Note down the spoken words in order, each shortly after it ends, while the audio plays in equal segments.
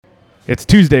It's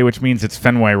Tuesday, which means it's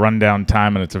Fenway rundown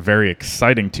time, and it's a very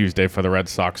exciting Tuesday for the Red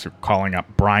Sox, who are calling up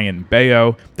Brayan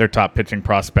Bello, their top pitching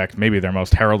prospect, maybe their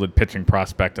most heralded pitching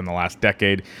prospect in the last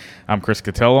decade. I'm Chris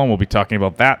Cotillo, and we'll be talking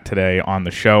about that today on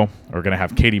the show. We're going to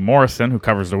have Katie Morrison, who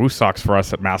covers the Woo Sox for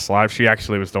us at MassLive's. She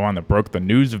actually was the one that broke the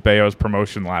news of Bello's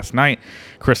promotion last night.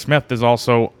 Chris Smith is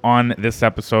also on this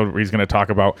episode, where he's going to talk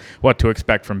about what to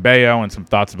expect from Bello and some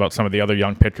thoughts about some of the other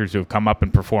young pitchers who have come up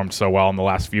and performed so well in the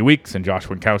last few weeks, and Josh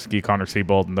Winkowski, Connor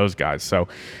Siebold, and those guys. So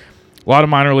a lot of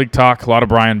minor league talk, a lot of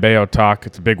Brayan Bello talk.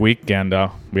 It's a big week, and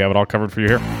we have it all covered for you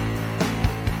here.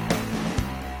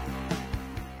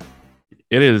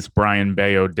 It is Brayan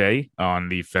Bello Day on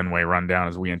the Fenway Rundown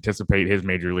as we anticipate his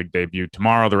major league debut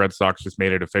tomorrow. The Red Sox just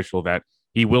made it official that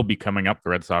he will be coming up, the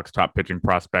Red Sox top pitching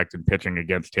prospect, and pitching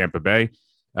against Tampa Bay.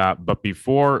 But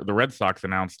before the Red Sox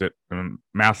announced it,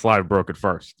 MassLive broke it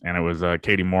first, and it was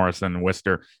Katie Morrison and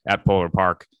Worcester at Polar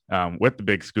Park with the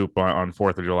big scoop on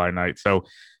 4th of July night. So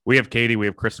we have Katie, we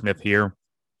have Chris Smith here.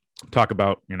 Talk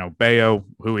about, Bello,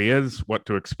 who he is, what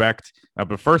to expect.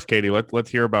 But first, Katie, let's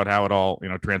hear about how it all,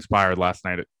 transpired last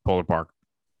night at Polar Park.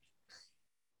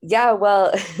 Yeah,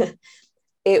 well,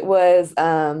 it was, it's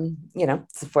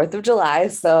the 4th of July.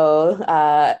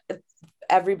 So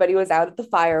everybody was out at the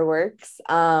fireworks.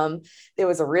 It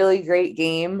was a really great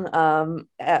game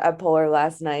at Polar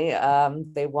last night.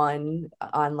 They won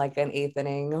on like an 8th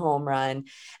inning home run.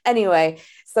 Anyway,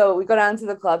 so we go down to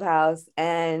the clubhouse,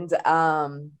 and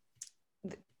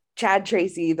Chad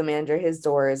Tracy, the manager, his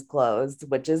door is closed,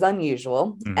 which is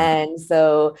unusual. Mm-hmm. And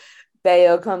so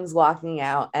Bello comes walking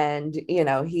out, and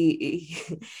he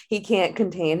can't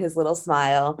contain his little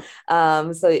smile.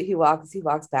 So he walks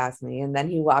past me, and then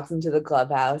he walks into the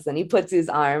clubhouse, and he puts his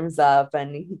arms up,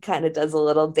 and he kind of does a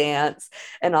little dance.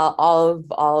 And all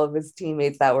of his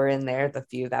teammates that were in there, the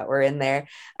few that were in there,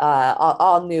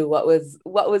 all knew what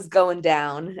was going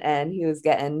down, and he was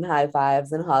getting high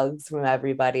fives and hugs from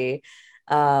everybody.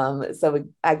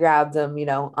 I grabbed him,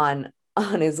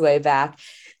 on his way back.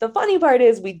 The funny part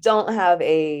is we don't have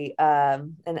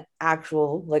an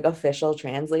actual like official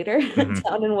translator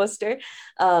down in Worcester.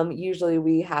 Usually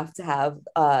we have to have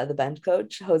the bench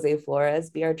coach Jose Flores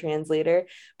be our translator,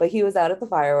 but he was out at the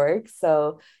fireworks.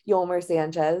 So Yolmer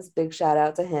Sanchez, big shout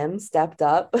out to him, stepped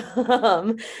up. He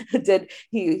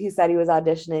said he was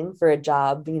auditioning for a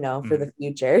job, for the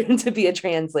future to be a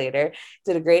translator.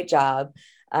 Did a great job.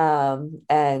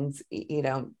 And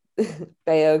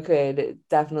Bello could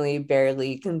definitely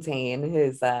barely contain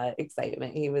his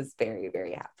excitement. He was very,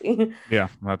 very happy. Yeah,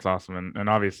 that's awesome. And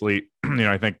obviously,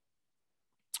 I think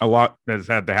a lot has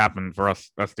had to happen for us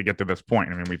to get to this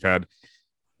point. I mean, we've had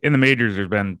in the majors, there's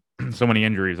been so many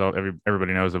injuries.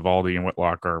 Everybody knows Evaldi and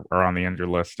Whitlock are on the injured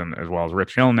list, and as well as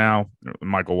Rich Hill now,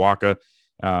 Michael Wacha,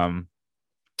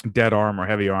 dead arm or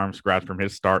heavy arm scratch from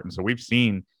his start. And so we've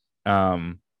seen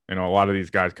a lot of these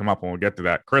guys come up, and we'll get to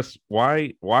that. Chris,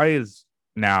 why is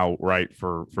now right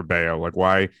for Bello? Like,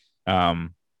 why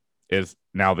is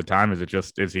now the time? Is it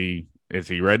just is he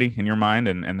ready in your mind?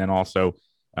 And then also,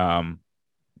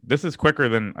 this is quicker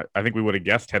than I think we would have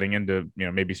guessed heading into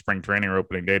maybe spring training or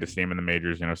opening day to see him in the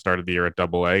majors. Started the year at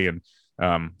AA, and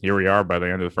here we are by the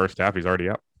end of the first half. He's already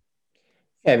up.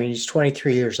 Yeah, I mean, he's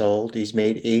 23 years old. He's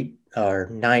made 8 or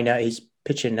 9. He's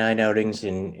pitching 9 outings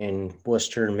in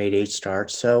Worcester and made 8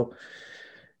 starts. So,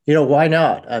 why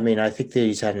not? I mean, I think that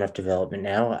he's had enough development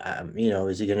now.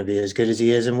 Is he going to be as good as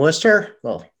he is in Worcester?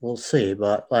 Well, we'll see.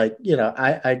 But I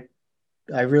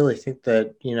really think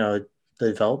that, the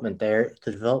development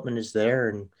is there,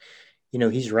 and,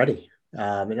 he's ready.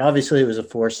 And obviously it was a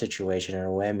forced situation in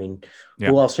a way. I mean,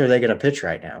 Who else are they going to pitch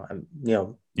right now?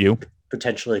 You.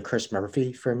 Potentially Chris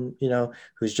Murphy from,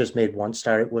 who's just made 1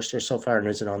 start at Worcester so far and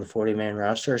isn't on the 40-man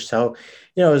roster. So,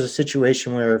 it was a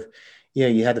situation where,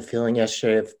 you had the feeling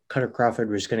yesterday if Cutter Crawford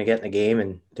was going to get in the game,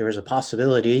 and there was a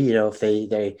possibility, if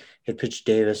they had pitched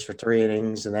Davis for 3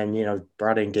 innings and then,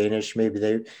 brought in Danish,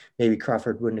 maybe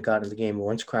Crawford wouldn't have gotten in the game. But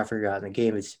once Crawford got in the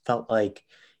game, it felt like,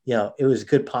 it was a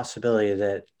good possibility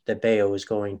that Bello was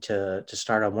going to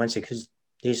start on Wednesday because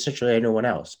they essentially had no one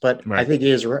else. But right. I think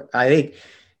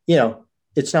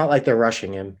it's not like they're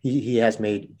rushing him. He has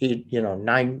made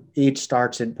 8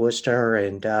 starts at Worcester,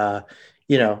 and I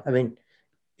mean,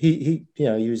 he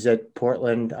was at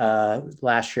Portland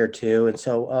last year too, and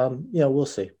so we'll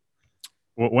see.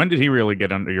 Well, when did he really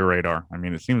get under your radar? I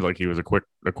mean, it seems like he was a quick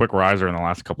riser in the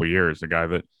last couple of years. A guy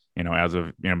that as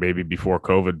of maybe before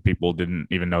COVID, people didn't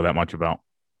even know that much about.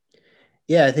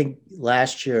 Yeah, I think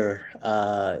last year,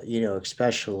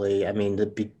 especially, I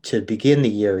mean, to begin the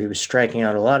year, he was striking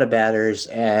out a lot of batters,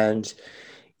 and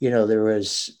there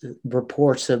was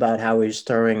reports about how he's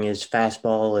throwing his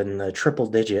fastball in the triple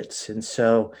digits. And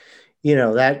so,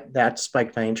 that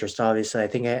spiked my interest. Obviously, I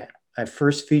think I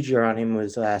first feature on him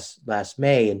was last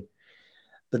May. And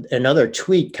but another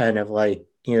tweet kind of like,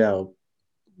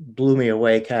 blew me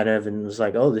away kind of and was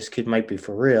like, oh, this kid might be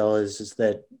for real, is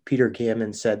that Peter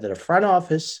Gammon said that a front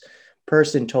office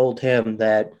person told him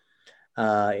that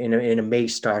in a May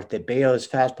start that Bello's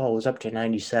fastball was up to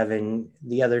 97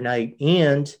 the other night,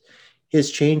 and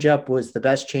his changeup was the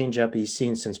best changeup he's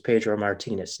seen since Pedro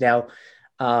Martinez. Now,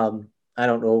 I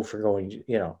don't know if we're going,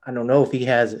 I don't know if he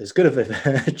has as good of a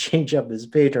changeup as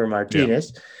Pedro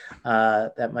Martinez. Yeah.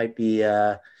 That might be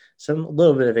a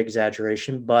little bit of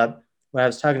exaggeration, but when I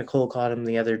was talking to Cole Cottom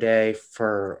the other day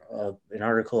for an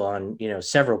article on,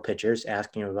 several pitchers,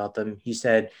 asking him about them, he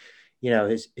said,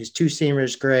 his two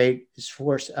seamers great, his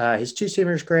two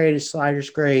seamers great, his sliders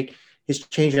great, his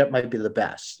changeup might be the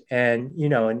best, and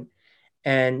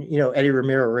Eddie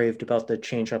Ramiro raved about the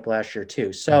changeup last year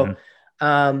too. So,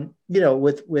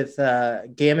 with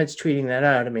Gammon's tweeting that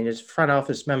out, I mean, it's a front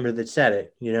office member that said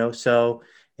it, so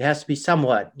it has to be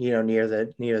somewhat, near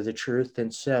the truth,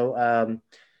 and so.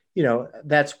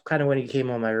 That's kind of when he came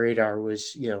on my radar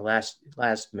was,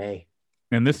 last May.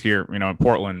 And this year, in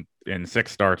Portland, in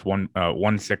 6 starts,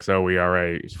 1.60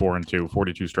 ERA, he's 4-2,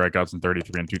 42 strikeouts and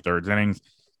 33 2/3 innings.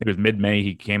 It was mid-May.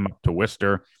 He came up to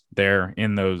Worcester there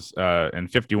in those in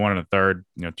 51 1/3,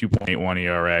 2.81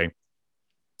 ERA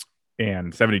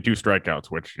and 72 strikeouts,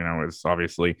 which, is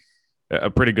obviously a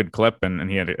pretty good clip. And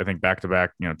he had, I think,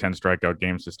 back-to-back, 10 strikeout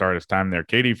games to start his time there.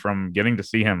 Katie, from getting to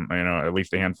see him, at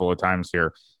least a handful of times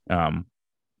here,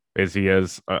 is he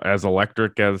as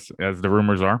electric as the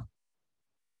rumors are?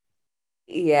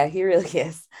 Yeah, he really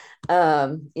is.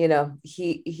 The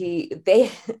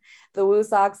Woo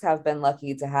Sox have been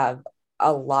lucky to have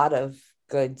a lot of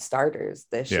good starters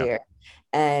this year,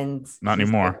 and not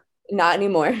anymore. Not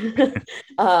anymore.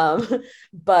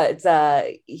 But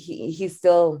he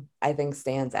still, I think,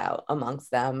 stands out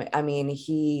amongst them. I mean,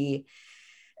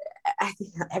 I think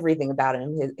everything about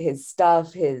him, his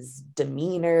stuff, his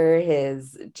demeanor,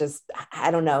 his just,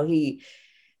 I don't know,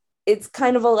 it's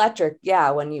kind of electric.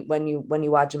 Yeah. When you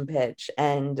watch him pitch,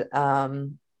 and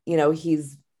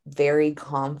he's very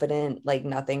confident, like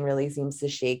nothing really seems to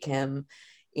shake him.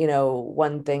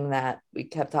 One thing that we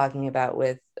kept talking about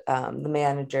with the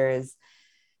manager is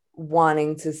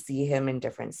wanting to see him in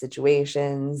different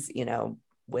situations,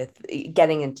 with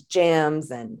getting into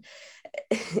jams, and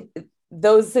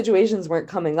those situations weren't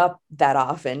coming up that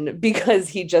often because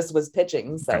he just was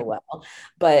pitching so well.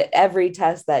 But every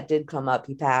test that did come up,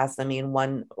 he passed. I mean,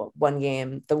 one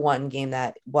game, the one game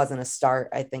that wasn't a start,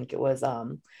 I think it was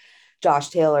Josh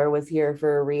Taylor was here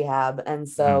for rehab, and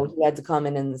so he had to come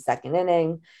in the second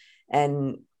inning,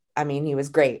 and I mean, he was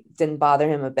great, didn't bother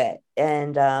him a bit.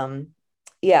 And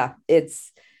yeah,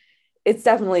 it's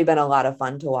definitely been a lot of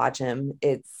fun to watch him.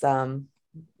 It's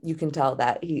you can tell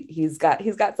that he's got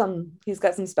some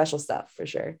special stuff for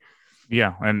sure.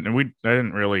 Yeah, and I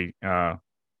didn't really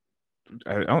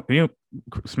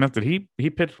Smith, did he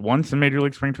pitch once in Major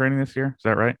League Spring Training this year? Is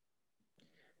that right?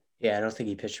 Yeah, I don't think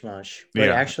he pitched much. But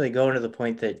actually, going to the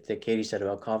point that Katie said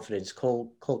about confidence,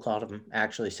 Cole Cottom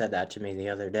actually said that to me the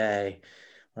other day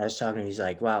when I was talking to him. He's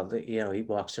like, wow, he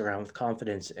walks around with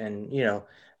confidence. And,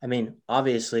 I mean,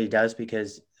 obviously he does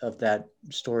because of that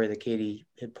story that Katie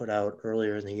had put out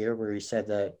earlier in the year where he said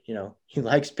that, he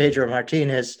likes Pedro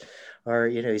Martinez, or,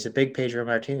 he's a big Pedro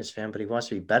Martinez fan, but he wants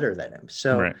to be better than him.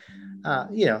 So,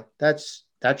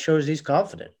 that shows he's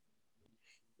confident.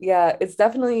 Yeah, it's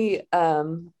definitely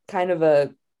kind of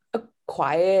a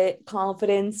quiet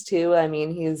confidence too. I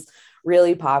mean, he's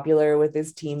really popular with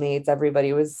his teammates.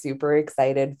 Everybody was super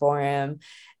excited for him.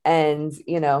 And,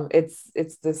 it's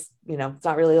this, it's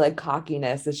not really like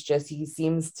cockiness. It's just,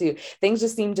 things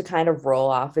just seem to kind of roll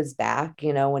off his back.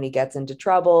 When he gets into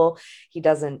trouble, he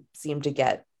doesn't seem to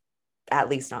get, at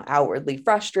least not outwardly,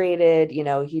 frustrated.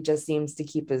 He just seems to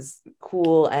keep his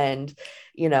cool and,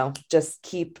 just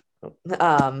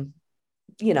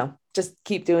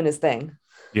keep doing his thing.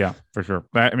 Yeah, for sure.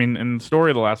 I mean, in the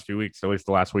story of the last few weeks, at least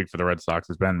the last week for the Red Sox,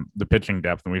 has been the pitching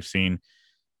depth, and we've seen,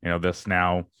 this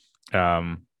now.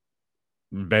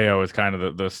 Bello is kind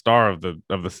of the star of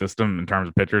the system in terms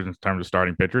of pitchers, in terms of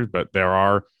starting pitchers, but there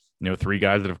are 3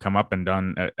 guys that have come up and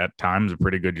done at times a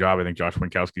pretty good job. I think Josh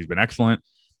Winkowski's been excellent.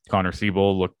 Connor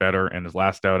Siebold looked better in his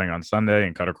last outing on Sunday,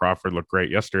 and Cutter Crawford looked great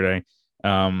yesterday.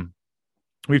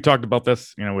 We've talked about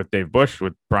this, with Dave Bush,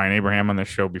 with Brian Abraham on this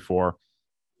show before.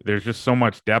 There's just so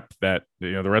much depth that,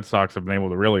 the Red Sox have been able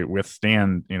to really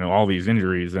withstand, all these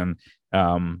injuries. And,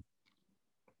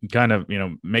 kind of,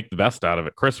 make the best out of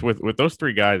it. Chris, with those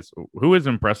three guys, who has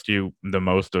impressed you the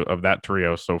most of that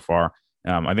trio so far?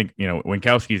 I think,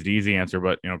 Winkowski's the easy answer,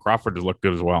 but, Crawford has looked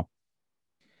good as well.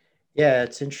 Yeah,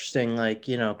 it's interesting. Like,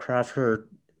 Crawford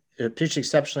pitched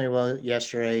exceptionally well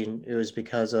yesterday, and it was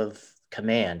because of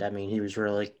command. I mean, he was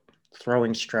really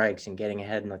throwing strikes and getting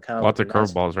ahead in the count. Lots of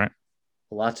curveballs, right?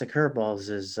 Lots of curveballs,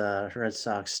 as Red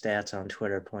Sox stats on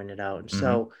Twitter pointed out. And Mm-hmm.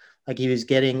 so, like,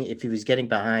 if he was getting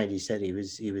behind, he said he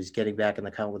was getting back in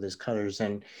the count with his cutters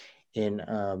and in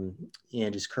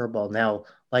his curveball. Now,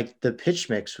 like, the pitch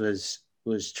mix was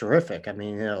terrific. I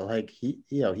mean, like, he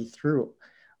threw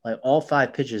like all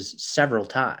five pitches several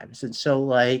times, and so,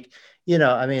 like,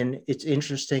 I mean, it's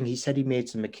interesting. He said he made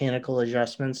some mechanical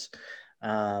adjustments,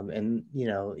 and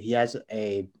he has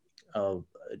a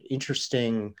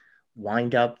interesting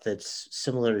wind up that's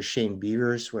similar to Shane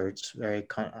Bieber's, where it's very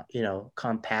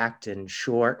compact and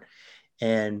short.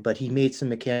 But he made some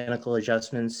mechanical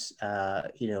adjustments, a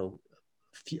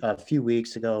few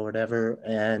weeks ago or whatever,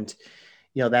 and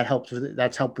that's helped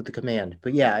with the command.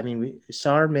 But yeah, I mean, we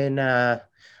saw him in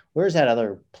where's that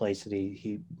other place that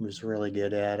he was really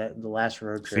good at the last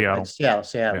road trip? Seattle.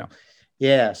 Seattle. Yeah.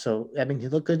 Yeah, so I mean, he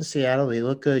looked good in Seattle. He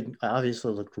looked good.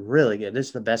 Obviously, looked really good. This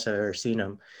is the best I've ever seen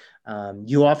him.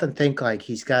 You often think like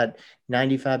he's got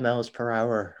 95 miles per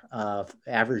hour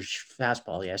average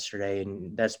fastball yesterday,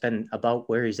 and that's been about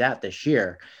where he's at this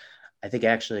year. I think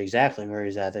actually exactly where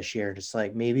he's at this year. It's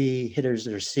like maybe hitters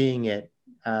are seeing it,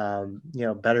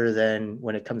 better than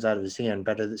when it comes out of his hand,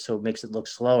 so it makes it look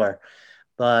slower.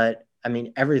 But I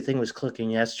mean, everything was clicking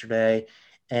yesterday.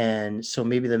 And so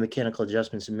maybe the mechanical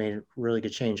adjustments have made a really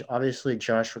good change. Obviously,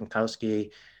 Josh Gronkowski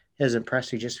has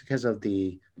impressed me just because of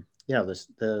the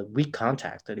weak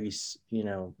contact that he's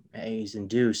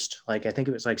induced. Like, I think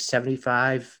it was like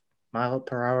 75 mile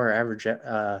per hour average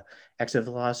exit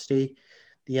velocity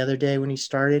the other day when he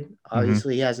started.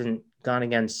 Obviously, he hasn't gone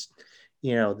against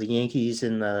the Yankees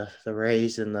and the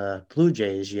Rays and the Blue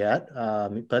Jays yet.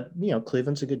 But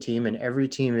Cleveland's a good team, and every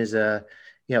team is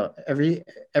every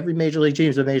major league team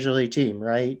is a major league team,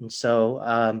 right? And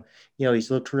so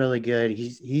he's looked really good.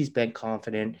 He's been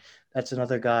confident. That's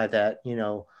another guy that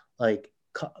like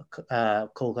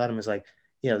Cole Guttum is like,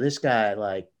 this guy,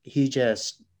 like, he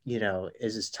just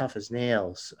is as tough as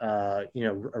nails. A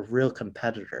real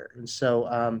competitor. And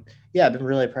so yeah, I've been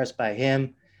really impressed by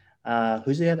him.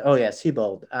 Who's the other? Oh yeah,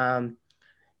 Seabold.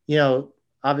 You know,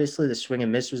 Obviously the swing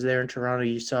and miss was there in Toronto.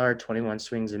 You saw 21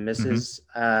 swings and Mm-hmm. misses.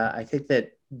 I think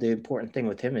that the important thing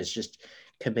with him is just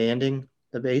commanding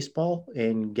the baseball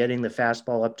and getting the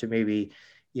fastball up to maybe,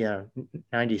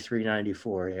 93,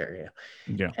 94 area.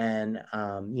 Yeah. And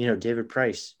David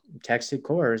Price texted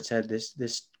Core and said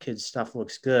this kid's stuff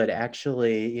looks good.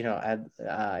 Actually,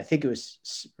 I think it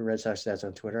was Red Sox stats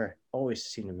on Twitter. I always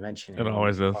seem to mention It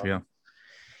always is. Yeah.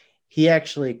 He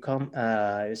actually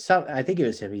I think it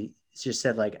was him. He just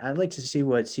said, like, I'd like to see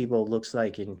what Seabold looks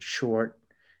like in short,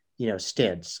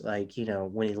 stints, like,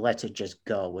 when he lets it just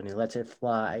go, when he lets it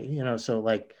fly, so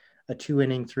like a 2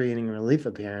 inning, 3 inning relief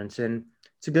appearance. And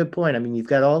it's a good point. I mean, you've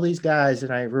got all these guys,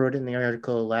 and I wrote in the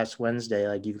article last Wednesday,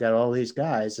 like, you've got all these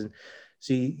guys, and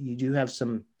so you do have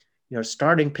some,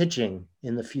 starting pitching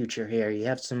in the future here. You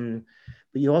have some,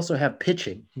 but you also have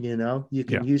pitching, you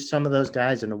can use some of those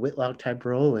guys in a Whitlock type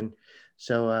role. And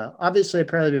so obviously I've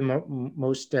probably been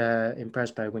most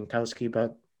impressed by Winkowski,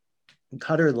 but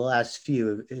Cutter the last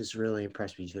few has really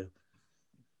impressed me too.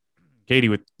 Katie,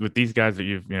 with these guys that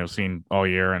you've seen all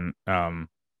year and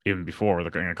even before, in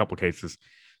a couple of cases,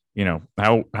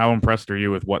 how impressed are you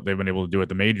with what they've been able to do at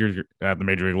the majors, at the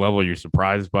major league level? You're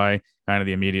surprised by kind of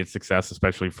the immediate success,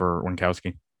 especially for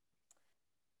Winkowski?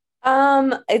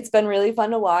 It's been really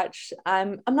fun to watch.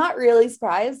 I'm not really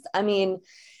surprised. I mean,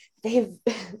 they've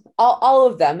all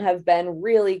of them have been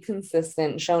really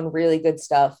consistent, shown really good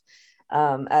stuff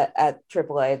at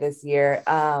AAA this year.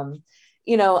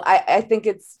 I think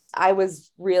I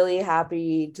was really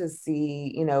happy to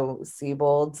see,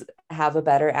 Seabold have a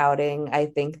better outing. I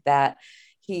think that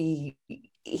he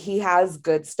has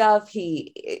good stuff.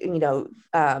 Smith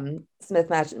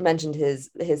mentioned his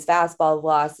fastball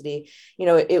velocity.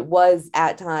 It was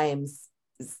at times,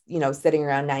 sitting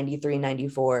around 93,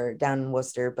 94 down in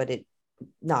Worcester, but it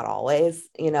not always,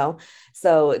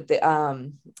 So with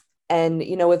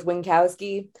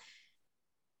Winkowski,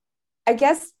 I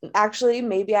guess actually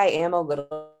maybe I am a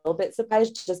little bit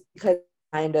surprised just because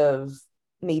kind of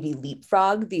maybe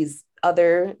leapfrog these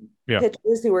other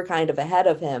pitchers who were kind of ahead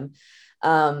of him.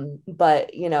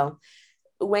 But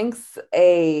Wink's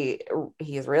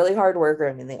he's a really hard worker.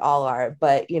 I mean, they all are,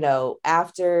 but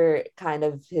after kind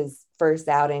of his first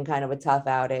outing, kind of a tough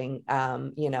outing.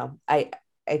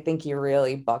 I think he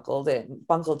really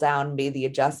bunkled down, made the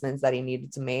adjustments that he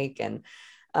needed to make. And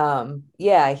I'm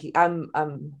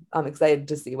excited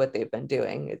to see what they've been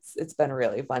doing. It's been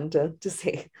really fun to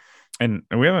see. And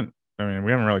we haven't. I mean,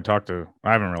 we haven't really talked to.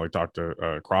 I haven't really talked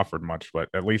to Crawford much, but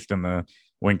at least in the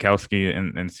Winkowski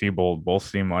and Siebold both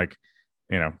seem like,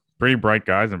 pretty bright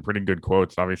guys and pretty good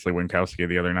quotes. Obviously, Winkowski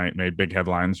the other night made big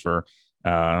headlines for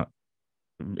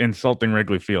insulting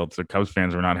Wrigley Field, so Cubs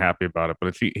fans were not happy about it.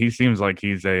 But he seems like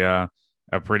he's a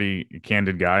pretty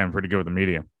candid guy and pretty good with the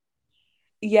media.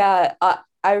 Yeah,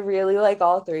 I really like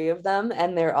all three of them,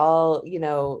 and they're all,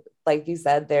 like you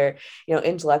said, they're,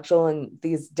 intellectual in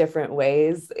these different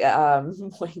ways.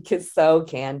 Link is so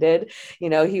candid.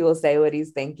 He will say what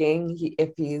he's thinking.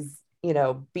 If he's,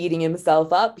 beating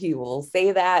himself up, he will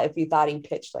say that. If he thought he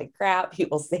pitched like crap, he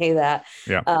will say that.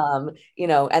 Yeah.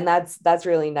 And that's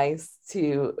really nice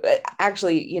to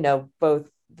actually,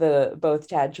 both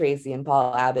Chad Tracy and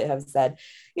Paul Abbott have said,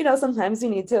 sometimes you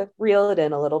need to reel it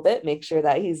in a little bit, make sure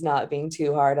that he's not being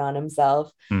too hard on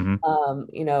himself.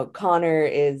 Connor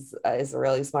is a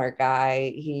really smart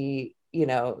guy. He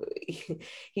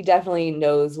he definitely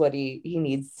knows what he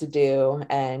needs to do.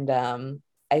 And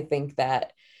I think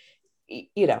that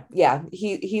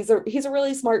he's a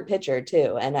really smart pitcher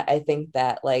too. And I think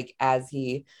that, like, as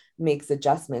he makes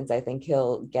adjustments, I think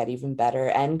he'll get even better.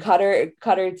 And Cutter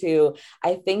too.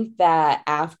 I think that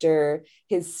after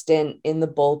his stint in the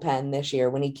bullpen this year,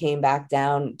 when he came back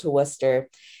down to Worcester,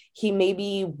 he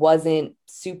maybe wasn't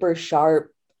super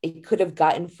sharp. He could have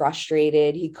gotten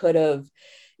frustrated. He could have,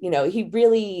 he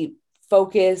really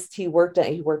focused. He worked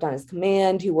on his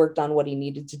command. He worked on what he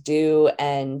needed to do.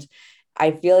 And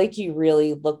I feel like he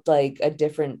really looked like a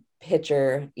different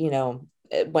pitcher,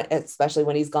 especially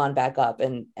when he's gone back up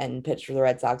and pitched for the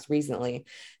Red Sox recently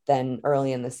than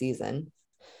early in the season.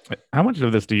 How much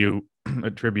of this do you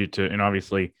attribute to,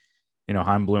 obviously,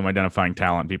 Heim Bloom identifying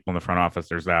talent, people in the front office,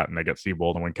 there's that, and they get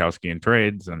Siebold and Winkowski in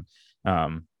trades. And,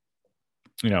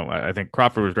 I think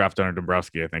Crawford was drafted under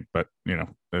Dombrowski, I think, but,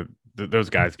 those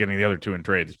guys getting the other two in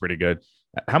trades is pretty good.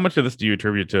 How much of this do you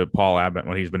attribute to Paul Abbott,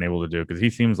 what he's been able to do? Because he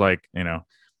seems like,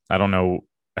 I don't know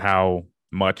how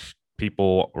much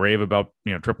people rave about,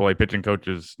 AAA pitching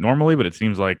coaches normally, but it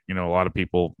seems like, a lot of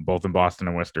people, both in Boston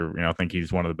and Worcester, think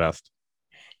he's one of the best.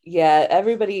 Yeah,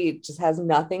 everybody just has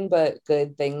nothing but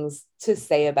good things to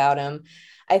say about him.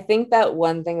 I think that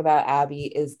one thing about Abby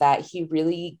is that he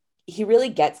really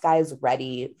gets guys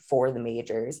ready for the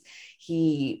majors.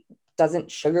 He doesn't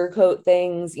sugarcoat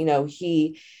things.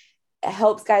 He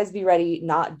helps guys be ready,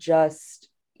 not just,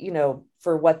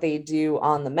 for what they do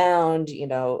on the mound,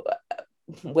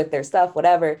 with their stuff,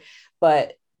 whatever,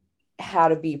 but how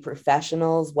to be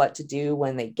professionals, what to do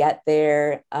when they get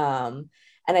there. And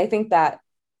I think that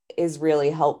is really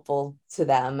helpful to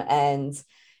them. And,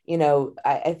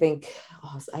 I think,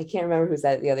 I can't remember who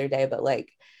said it the other day, but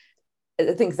like,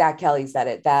 I think Zach Kelly said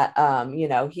it, that,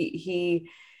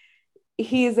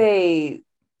 he's a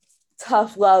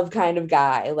tough love kind of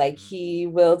guy. Like, he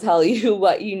will tell you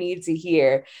what you need to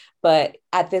hear, but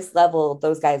at this level,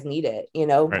 those guys need it.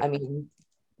 Right. I mean,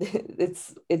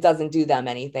 it doesn't do them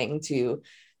anything to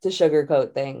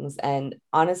sugarcoat things. And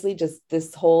honestly, just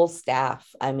this whole staff,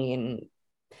 I mean,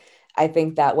 I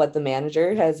think that what the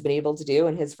manager has been able to do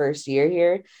in his first year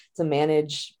here to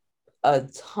manage a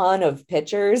ton of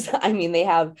pitchers. I mean, they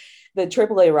have the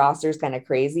AAA roster is kind of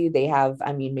crazy. They have,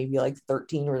 I mean, maybe like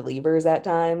 13 relievers at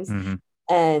times. Mm-hmm.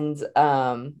 And,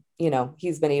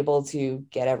 he's been able to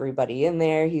get everybody in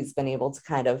there. He's been able to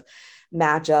kind of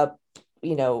match up,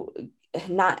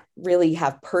 not really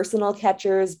have personal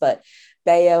catchers, but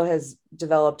Bello has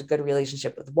developed a good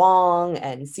relationship with Wong,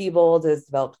 and Siebold has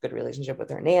developed a good relationship with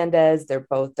Hernandez.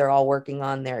 They're all working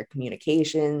on their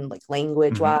communication, like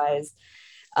language wise.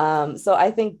 So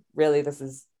I think really this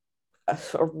is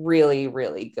a really,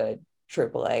 really good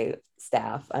AAA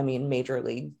staff. I mean, major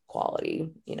league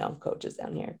quality, coaches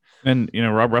down here. And,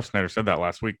 Rob Refsnyder said that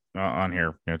last week on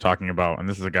here, talking about, and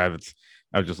this is a guy that's,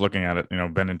 I was just looking at it,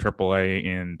 been in AAA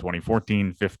in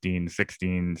 2014, 15,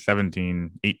 16,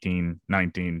 17, 18,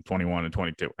 19, 21, and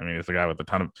 22. I mean, it's a guy with a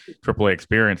ton of AAA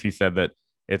experience. He said that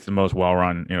it's the most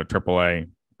well-run, AAA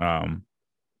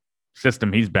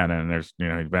system he's been in. There's,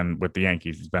 he's been with the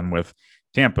Yankees, he's been with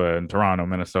Tampa and Toronto,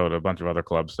 Minnesota, a bunch of other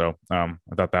clubs. So I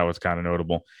thought that was kind of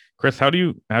notable. Chris, how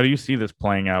do you see this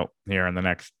playing out here in the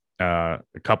next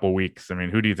couple weeks? I mean,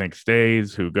 who do you think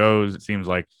stays? Who goes? It seems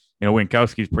like,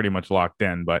 Winkowski's pretty much locked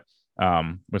in, but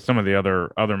with some of the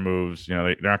other moves,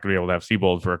 they're not going to be able to have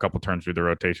Siebold for a couple turns through the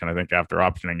rotation, I think, after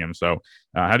optioning him. So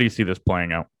how do you see this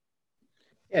playing out?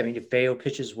 Yeah, I mean, if Bello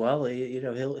pitches well,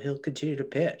 he'll continue to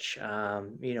pitch.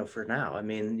 For now, I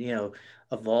mean,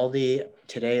 Evaldi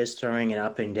today is throwing it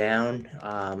up and down.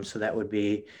 So that would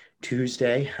be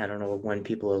Tuesday. I don't know when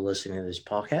people are listening to this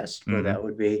podcast, but that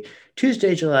would be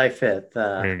Tuesday, July 5th.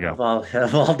 There you go.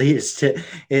 Evaldi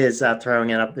is throwing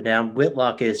it up and down.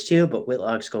 Whitlock is too, but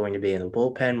Whitlock's going to be in the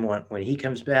bullpen when he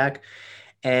comes back.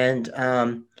 And I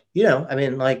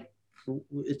mean, like,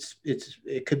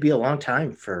 it could be a long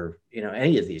time for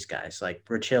any of these guys like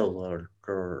Rich Hill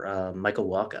or Michael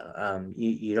Walker.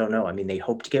 You don't know. I mean, they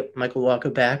hope to get Michael Walker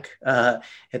back at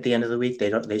the end of the week.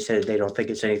 They said they don't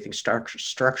think it's anything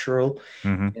structural,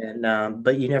 and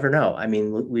but you never know. I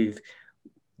mean,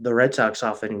 the Red Sox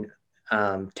often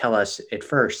tell us at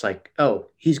first, like, oh,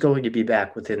 he's going to be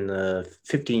back within the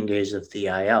 15 days of the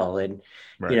IL, and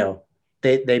right.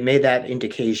 They made that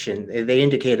indication. They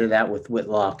indicated that with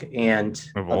Whitlock and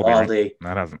Evaldi.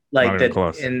 That hasn't Like not even that,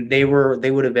 close. and they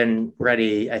would have been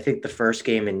ready, I think, the first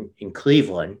game in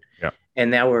Cleveland. Yeah.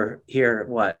 And now we're here,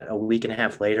 what, a week and a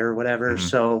half later or whatever.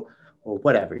 So, or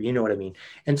whatever, you know what I mean?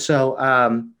 And so,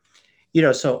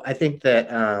 so I think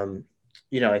that,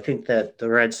 I think that the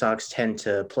Red Sox tend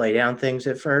to play down things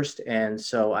at first. And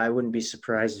so I wouldn't be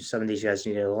surprised if some of these guys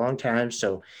needed a long time.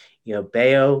 So,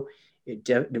 Bello,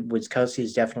 Witkowski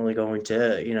is definitely going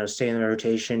to, stay in the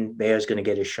rotation. Bayo's going to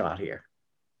get his shot here.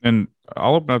 And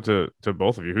I'll open up to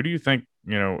both of you. Who do you think,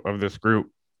 of this group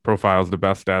profiles the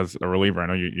best as a reliever? I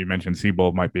know you mentioned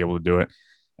Seabold might be able to do it.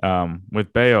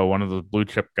 With Bello, one of those blue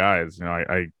chip guys,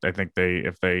 I think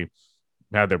if they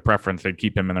had their preference, they'd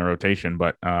keep him in the rotation.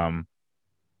 But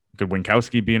could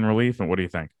Winkowski be in relief? And what do you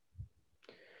think?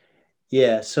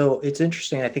 Yeah, so it's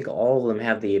interesting. I think all of them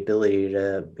have the ability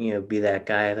to, be that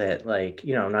guy that, like,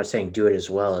 I'm not saying do it as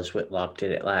well as Whitlock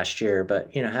did it last year, but,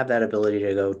 have that ability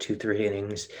to go 2-3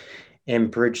 innings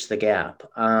and bridge the gap.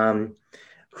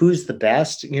 Who's the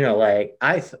best? Like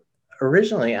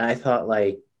originally I thought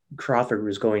like Crawford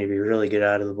was going to be really good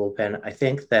out of the bullpen. I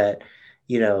think that,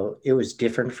 it was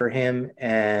different for him,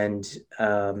 and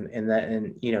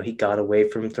he got away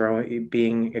from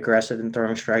being aggressive and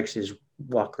throwing strikes. His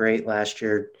walk rate last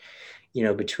year,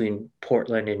 between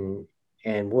Portland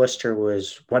and Worcester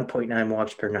was 1.9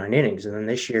 walks per 9 innings. And then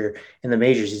this year in the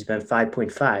majors, he's been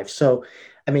 5.5. So,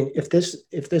 I mean, if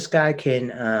this guy can,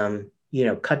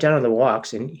 cut down on the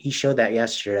walks, and he showed that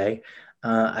yesterday,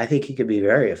 I think he could be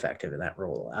very effective in that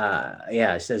role.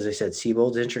 As I said,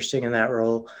 Seabold's interesting in that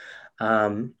role.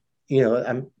 I'm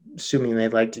assuming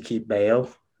they'd like to keep Bello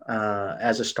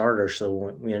as a starter. So,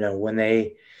 when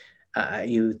they,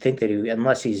 you think that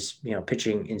unless he's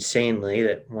pitching insanely,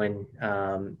 that when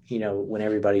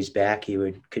everybody's back, he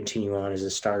would continue on as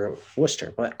a starter at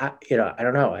Worcester. But I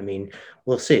don't know. I mean,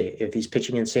 we'll see. If he's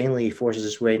pitching insanely, he forces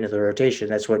his way into the rotation.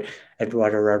 That's what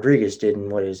Eduardo Rodriguez did in,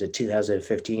 what is it,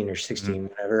 2015 or 16,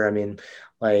 whatever. I mean,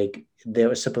 like, there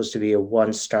was supposed to be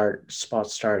a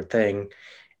spot start thing,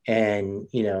 and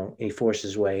he forced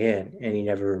his way in, and he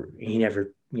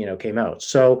never came out.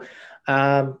 So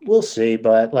we'll see.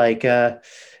 But like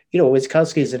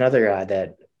Witkowski is another guy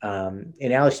that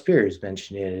and Alex Spears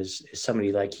mentioned it is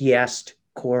somebody, like, he asked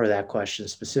Cora that question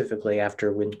specifically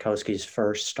after Witkowski's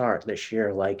first start this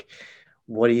year, like,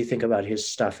 what do you think about his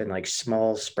stuff in like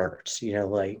small spurts,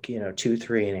 like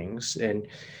 2-3 innings, and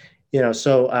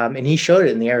so and he showed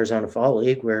it in the Arizona Fall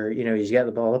League, where he's got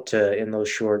the ball up to, in those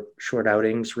short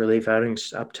outings, relief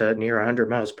outings, up to near 100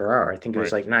 miles per hour. I think it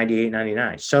was like 98,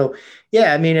 99. So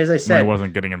yeah, I mean, as I said, he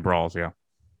wasn't getting in brawls.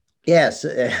 Yes.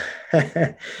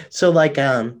 So like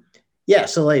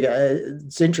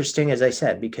it's interesting, as I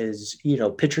said, because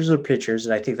pitchers are pitchers,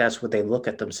 and I think that's what they look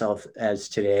at themselves as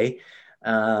today.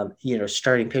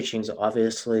 Starting pitching is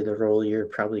obviously the role you're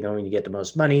probably going to get the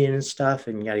most money in and stuff,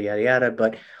 and yada yada yada.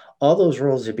 But all those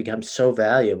roles have become so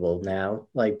valuable now,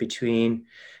 like between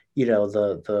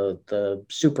the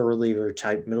super reliever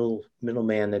type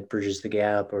middleman that bridges the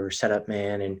gap, or setup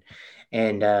man,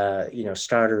 and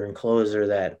starter and closer,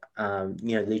 that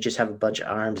they just have a bunch of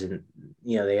arms, and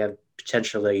they have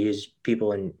potential to use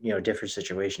people in different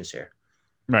situations here.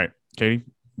 Right. Katie,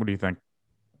 what do you think?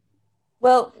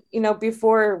 Well,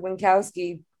 before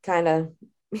Winkowski kind of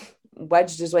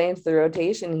wedged his way into the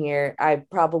rotation here, I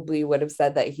probably would have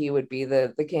said that he would be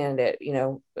the candidate,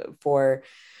 for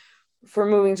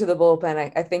moving to the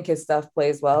bullpen. I think his stuff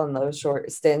plays well in those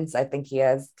short stints. I think he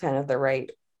has kind of the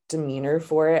right demeanor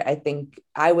for it. I think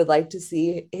I would like to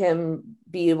see him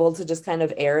be able to just kind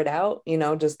of air it out,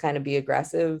 just kind of be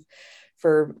aggressive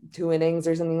for 2 innings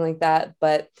or something like that.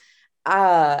 But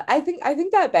I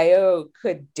think that Bello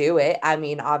could do it. I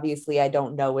mean, obviously, I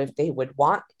don't know if they would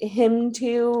want him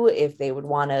to, if they would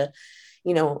want to,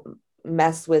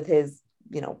 mess with his,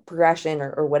 progression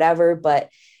or whatever. But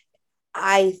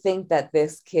I think that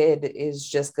this kid is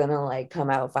just gonna like come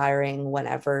out firing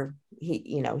whenever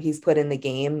he's put in the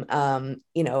game.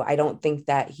 I don't think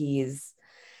that he's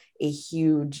a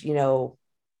huge,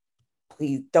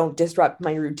 please don't disrupt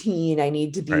my routine. I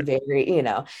need to be very,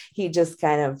 he just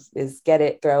kind of is get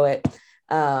it, throw it.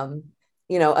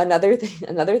 Another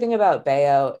thing about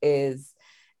Bello is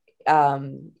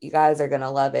you guys are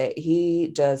gonna love it.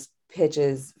 He just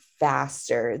pitches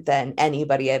faster than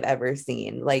anybody I've ever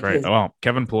seen. Like well,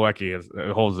 Kevin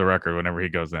Plawecki holds the record whenever he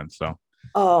goes in. So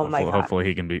my God. Hopefully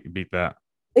he can beat that.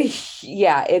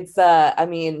 Yeah, it's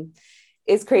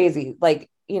it's crazy. Like,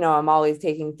 I'm always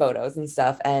taking photos and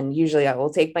stuff, and usually I will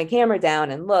take my camera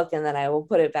down and look, and then I will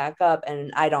put it back up,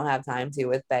 and I don't have time to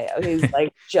with Bello. He's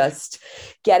like, just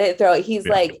get it, throw it. He's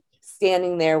like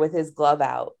standing there with his glove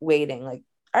out, waiting, like,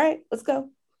 all right, let's go,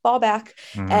 ball back.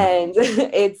 And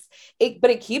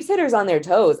but it keeps hitters on their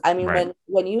toes. I mean,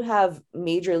 when you have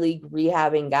major league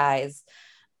rehabbing guys,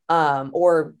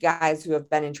 or guys who have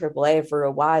been in AAA for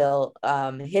a while,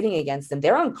 hitting against them,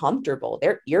 they're uncomfortable,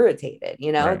 they're irritated,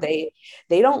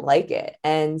 they don't like it.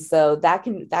 And so that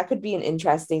could be an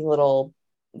interesting little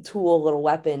tool, little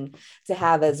weapon to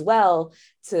have as well,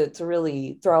 to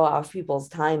really throw off people's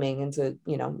timing and to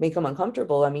make them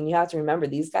uncomfortable. I mean, you have to remember,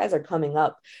 these guys are coming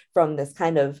up from this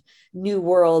kind of new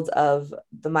world of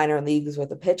the minor leagues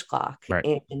with a pitch clock,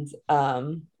 and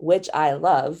which I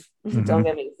love. Don't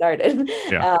get me started.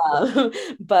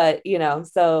 But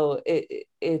so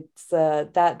it's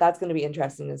that's going to be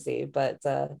interesting to see. But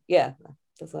yeah,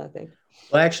 that's what I think.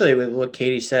 Well, actually, with what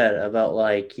Katie said about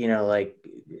with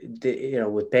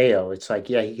Bello, it's like,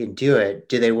 yeah, he can do it.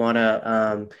 Do they want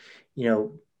to,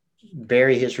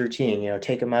 vary his routine,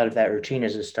 take him out of that routine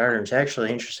as a starter? It's actually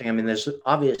interesting. I mean, there's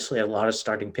obviously a lot of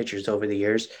starting pitchers over the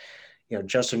years.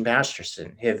 Justin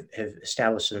Masterson have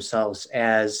established themselves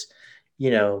as,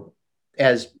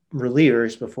 as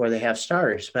relievers before they have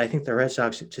starters. But I think the Red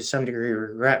Sox, to some degree,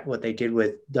 regret what they did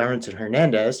with Darwinson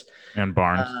Hernandez and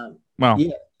Barnes.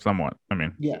 Somewhat. I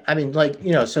mean,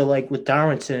 so like with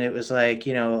Darwinson, it was like,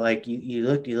 you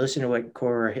listen to what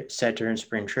Cora said during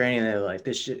spring training. They're like,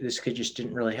 this kid just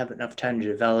didn't really have enough time to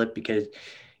develop because,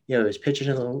 he was pitching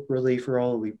in the relief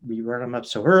role. We run him up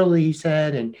so early, he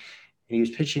said, and he was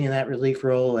pitching in that relief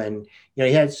role. And,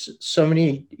 he had so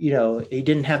many, he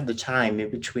didn't have the time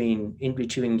in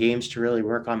between games to really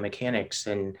work on mechanics.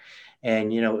 And,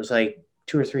 it was like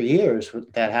 2 or 3 years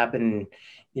that happened.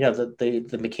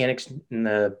 The mechanics and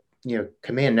the,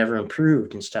 command never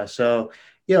improved and stuff. So,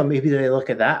 maybe they look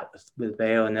at that with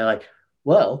Bello and they're like,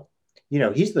 well,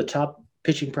 he's the top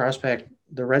pitching prospect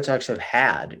the Red Sox have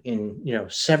had in,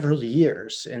 several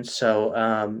years. And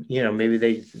so, maybe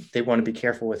they want to be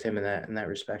careful with him in that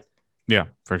respect. Yeah,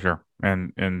 for sure.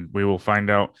 And we will find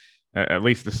out at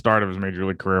least the start of his major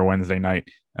league career Wednesday night.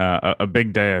 A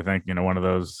big day, I think, one of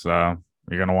those,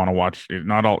 you're going to want to watch. You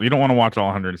don't want to watch all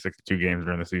 162 games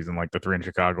during the season. Like the 3 in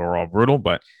Chicago are all brutal,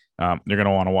 but you're going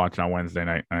to want to watch on Wednesday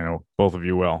night. I know both of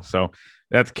you will. So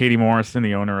that's Katie Morrison,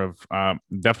 the owner of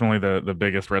definitely the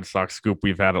biggest Red Sox scoop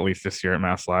we've had, at least this year at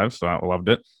MassLive's. So I loved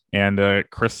it. And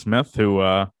Chris Smith, who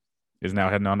is now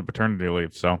heading on to paternity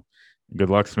leave. So good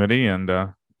luck, Smitty,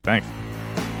 and thanks.